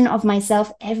version of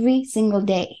myself every single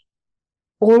day,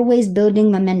 always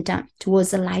building momentum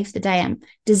towards the life that I am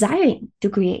desiring to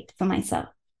create for myself?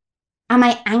 Am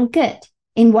I anchored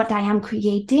in what I am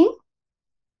creating,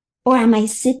 or am I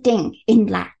sitting in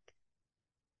lack?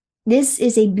 This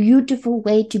is a beautiful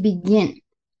way to begin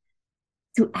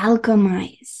to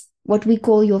alchemize what we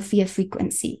call your fear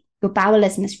frequency, your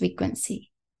powerlessness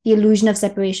frequency, the illusion of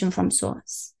separation from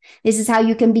source. This is how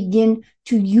you can begin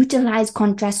to utilize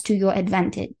contrast to your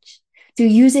advantage, to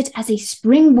use it as a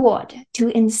springboard to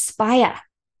inspire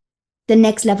the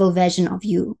next level version of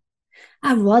you,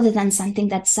 rather than something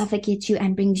that suffocates you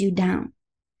and brings you down.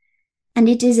 And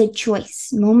it is a choice,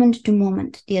 moment to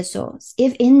moment, dear souls.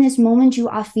 If in this moment you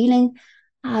are feeling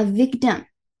a victim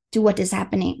to what is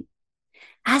happening,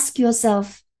 ask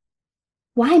yourself,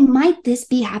 why might this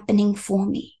be happening for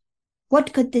me?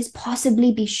 What could this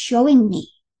possibly be showing me?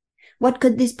 What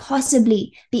could this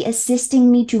possibly be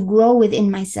assisting me to grow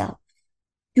within myself,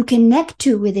 to connect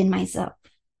to within myself?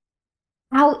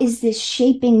 How is this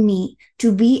shaping me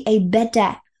to be a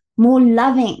better, more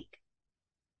loving,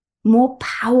 more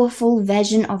powerful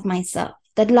version of myself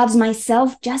that loves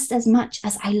myself just as much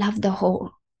as I love the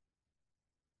whole?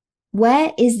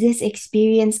 Where is this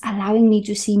experience allowing me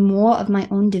to see more of my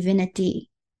own divinity,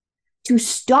 to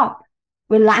stop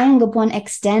relying upon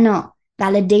external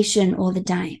validation all the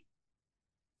time,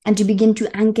 and to begin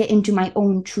to anchor into my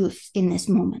own truth in this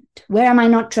moment? Where am I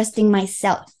not trusting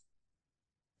myself?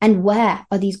 And where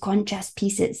are these contrast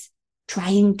pieces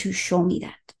trying to show me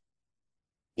that?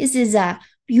 This is a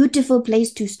beautiful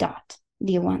place to start,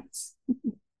 dear ones.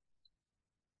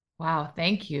 Wow,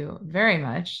 thank you very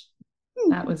much.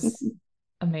 That was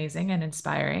amazing and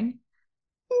inspiring.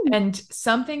 And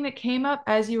something that came up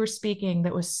as you were speaking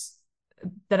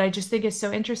that I just think is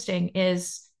so interesting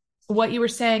is what you were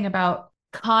saying about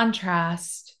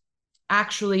contrast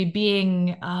actually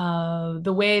being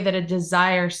the way that a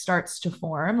desire starts to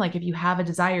form. Like if you have a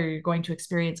desire, you're going to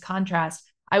experience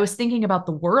contrast. I was thinking about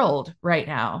the world right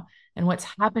now and what's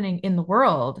happening in the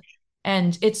world.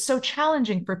 And it's so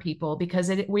challenging for people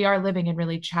because we are living in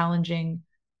really challenging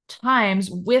times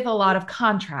with a lot of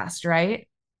contrast, right?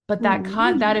 But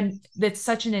that's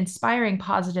such an inspiring,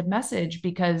 positive message,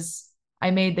 because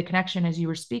I made the connection as you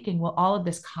were speaking. Well, all of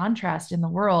this contrast in the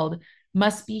world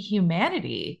must be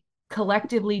humanity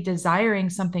collectively desiring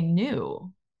something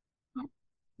new.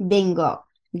 Bingo,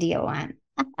 dear one.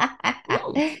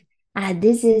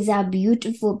 This is a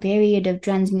beautiful period of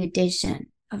transmutation,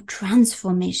 of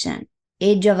transformation.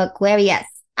 Age of Aquarius.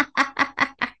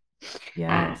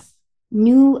 Yes.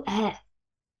 New Earth.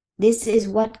 This is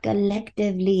what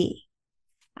collectively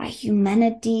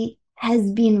humanity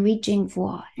has been reaching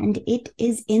for, and it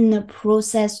is in the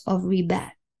process of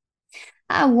rebirth.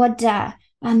 What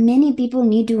many people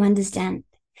need to understand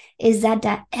is that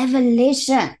the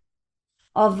evolution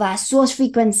of source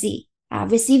frequency,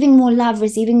 receiving more love,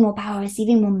 receiving more power,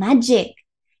 receiving more magic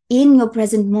in your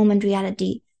present moment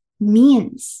reality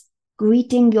means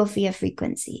greeting your fear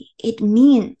frequency. It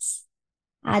means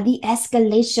the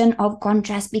escalation of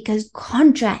contrast, because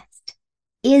contrast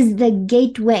is the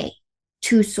gateway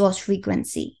to source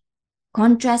frequency.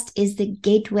 Contrast is the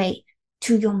gateway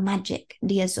to your magic,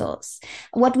 dear souls.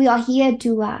 What we are here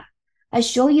to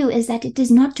show you is that it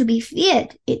is not to be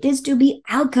feared. It is to be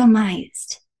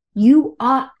alchemized. You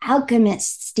are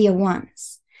alchemists, dear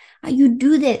ones. You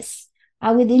do this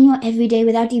within your everyday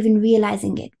without even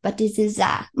realizing it. But this is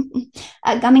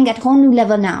coming at a whole new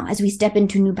level now as we step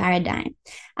into new paradigm.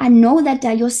 I know that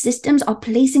your systems are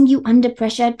placing you under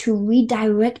pressure to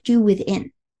redirect you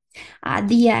within.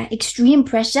 The extreme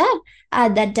pressure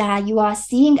that you are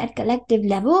seeing at collective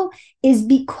level is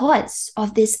because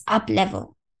of this up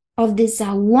level, of this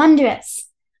wondrous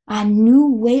new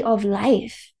way of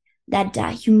life that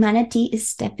humanity is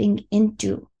stepping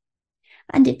into.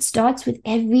 And it starts with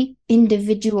every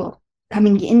individual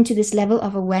coming into this level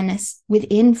of awareness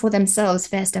within for themselves,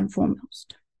 first and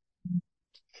foremost.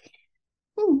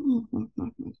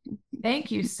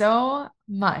 Thank you so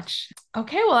much.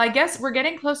 Okay, well, I guess we're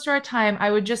getting close to our time.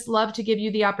 I would just love to give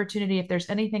you the opportunity if there's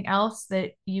anything else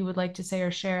that you would like to say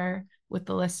or share with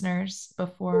the listeners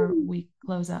before we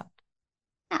close up.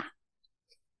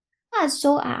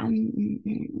 So,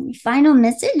 final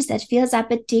message that feels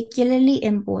particularly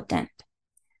important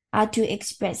to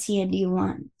express here, dear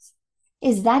ones,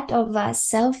 is that of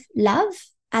self-love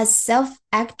as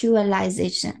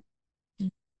self-actualization.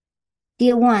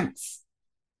 Dear ones,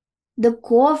 the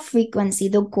core frequency,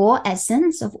 the core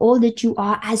essence of all that you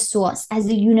are as source, as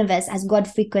the universe, as God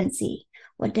frequency,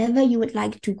 whatever you would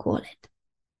like to call it,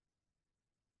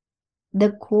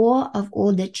 the core of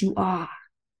all that you are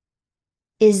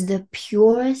is the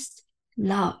purest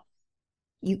love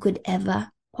you could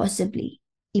ever possibly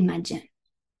imagine.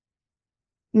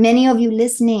 Many of you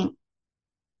listening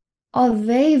are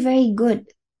very, very good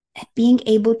at being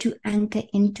able to anchor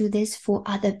into this for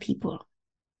other people.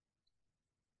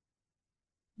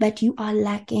 But you are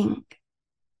lacking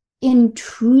in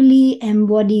truly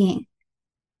embodying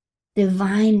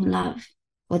divine love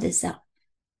for the self.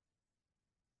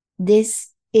 This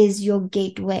is your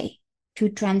gateway to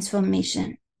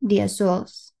transformation, dear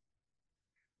souls.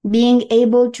 Being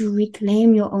able to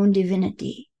reclaim your own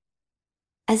divinity,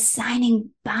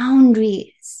 assigning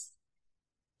boundaries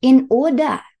in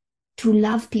order to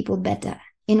love people better,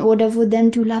 in order for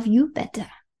them to love you better.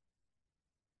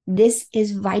 This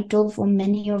is vital for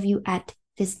many of you at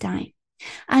this time.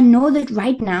 I know that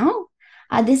right now,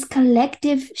 this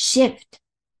collective shift,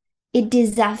 it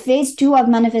is phase 2 of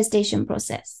manifestation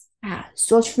process.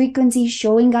 Source frequency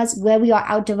showing us where we are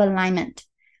out of alignment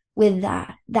with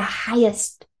the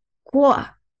highest core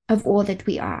of all that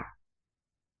we are.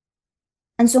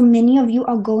 And so many of you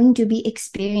are going to be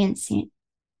experiencing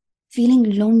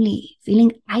feeling lonely,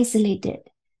 feeling isolated,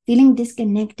 feeling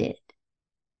disconnected.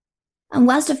 And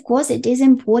whilst, of course, it is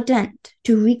important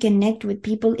to reconnect with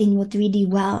people in your 3D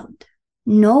world,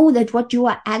 know that what you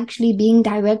are actually being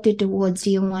directed towards,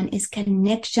 dear one, is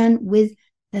connection with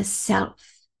the self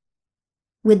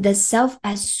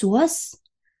as source,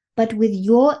 but with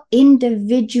your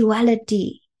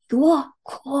individuality, your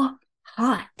core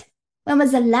heart. When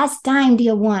was the last time,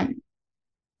 dear one,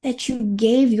 that you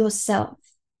gave yourself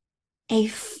a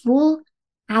full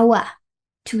hour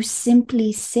to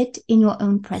simply sit in your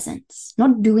own presence?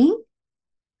 Not doing,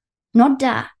 not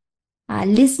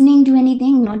listening to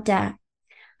anything, not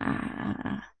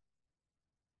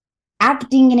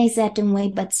acting in a certain way,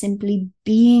 but simply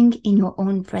being in your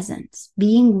own presence,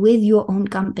 being with your own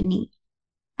company,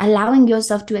 allowing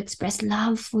yourself to express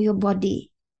love for your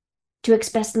body, to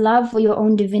express love for your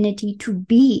own divinity, to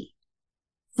be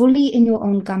fully in your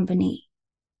own company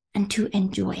and to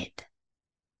enjoy it,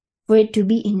 for it to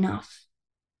be enough,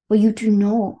 for you to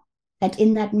know that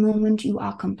in that moment you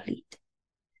are complete.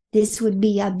 This would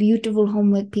be a beautiful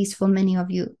homework piece for many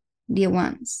of you, dear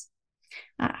ones.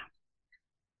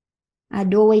 A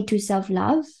doorway to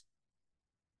self-love,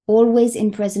 always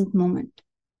in present moment.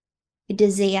 It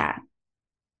is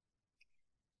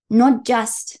not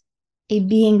just a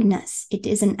beingness, it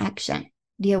is an action,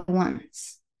 dear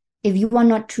ones. If you are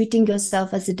not treating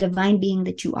yourself as the divine being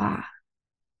that you are,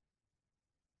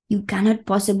 you cannot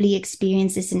possibly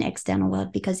experience this in external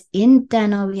world, because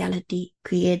internal reality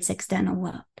creates external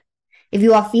world. If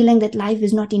you are feeling that life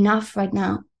is not enough right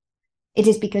now, it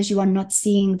is because you are not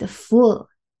seeing the full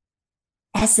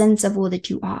essence of all that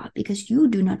you are, because you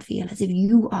do not feel as if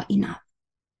you are enough.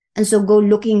 And so go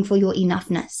looking for your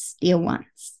enoughness, dear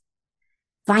ones.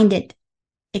 Find it,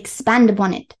 expand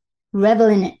upon it, revel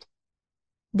in it.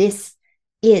 This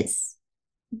is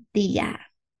the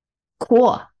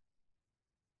core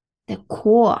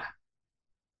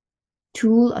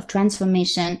tool of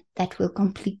transformation that will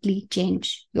completely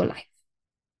change your life.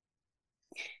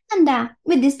 And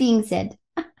with this being said,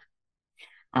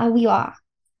 we are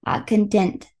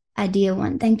content, dear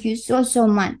one. Thank you so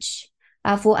much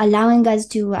for allowing us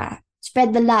to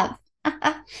spread the love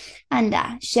and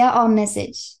share our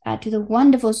message to the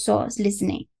wonderful souls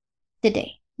listening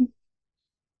today.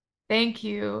 Thank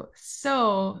you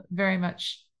so very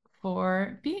much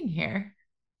for being here.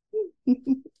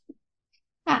 We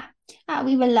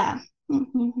will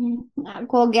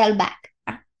call girl back.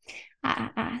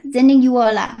 Sending you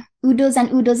all oodles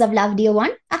and oodles of love, dear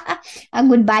one.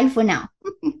 Goodbye for now.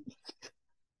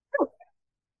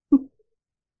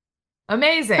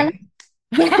 Amazing.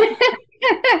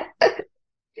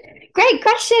 Great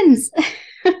questions.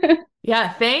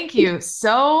 Yeah, thank you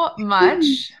so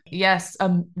much. Yes,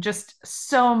 just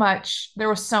so much. There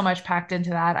was so much packed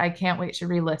into that. I can't wait to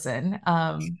re-listen.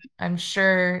 I'm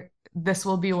sure this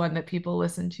will be one that people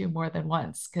listen to more than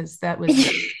once, because that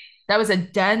was a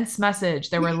dense message.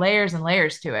 There were layers and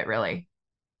layers to it, really.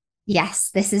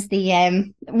 Yes, this is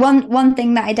the one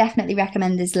thing that I definitely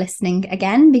recommend is listening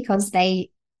again, because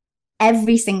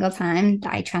every single time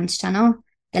that I transchannel,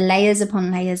 the layers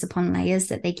upon layers upon layers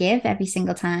that they give every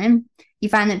single time, you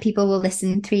find that people will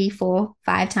listen 3, 4,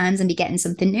 5 times and be getting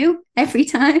something new every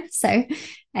time. So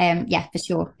yeah, for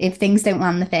sure. If things don't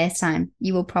land the first time,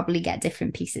 you will probably get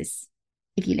different pieces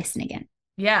if you listen again.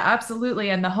 Yeah,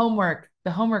 absolutely. And the homework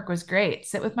was great.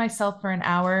 Sit with myself for an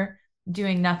hour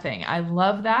doing nothing. I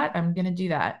love that. I'm going to do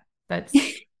that. That's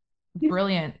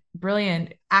brilliant,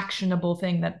 actionable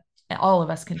thing that all of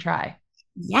us can try.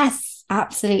 Yes,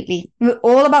 absolutely. We're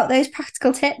all about those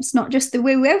practical tips, not just the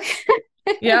woo-woo.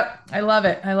 Yep. I love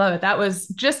it. That was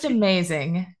just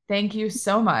amazing. Thank you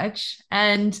so much.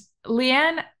 And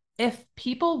Leanne, if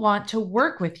people want to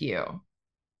work with you,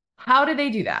 how do they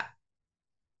do that?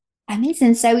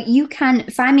 Amazing. So you can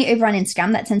find me over on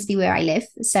Instagram. That tends to be where I live.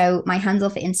 So my handle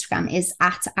for Instagram is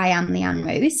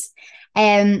 @IamLeanneRose.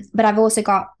 But I've also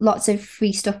got lots of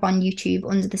free stuff on YouTube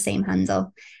under the same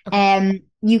handle. Okay.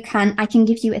 I can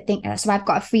give you a thing. So I've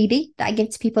got a freebie that I give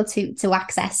to people to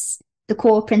access the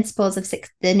core principles of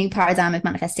the new paradigm of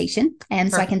manifestation.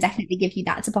 So I can definitely give you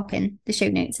that to pop in the show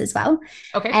notes as well.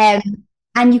 Okay.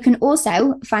 And you can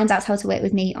also find out how to work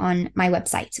with me on my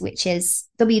website, which is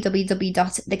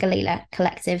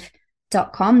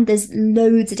www.thegalaylacollective.com. There's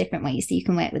loads of different ways that you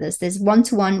can work with us. There's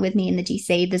one-to-one with me in the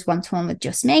GC. There's one-to-one with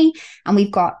just me. And we've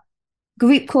got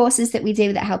group courses that we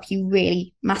do that help you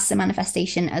really master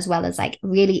manifestation, as well as like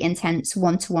really intense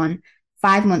one-to-one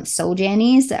 5-month soul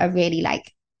journeys that are really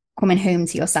like coming home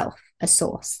to yourself, a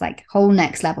source, like whole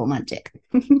next level magic.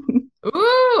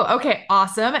 Ooh, okay,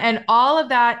 awesome. And all of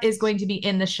that is going to be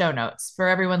in the show notes for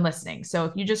everyone listening. So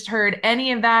if you just heard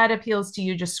any of that appeals to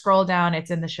you, just scroll down.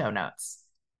 It's in the show notes.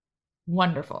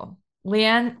 Wonderful.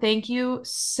 Leanne, thank you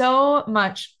so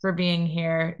much for being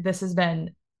here. This has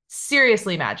been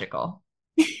seriously magical.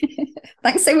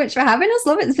 Thanks so much for having us,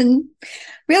 love. It's been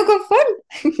real good fun.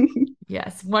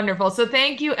 Yes, wonderful. So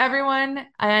thank you, everyone.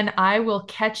 And I will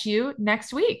catch you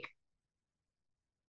next week.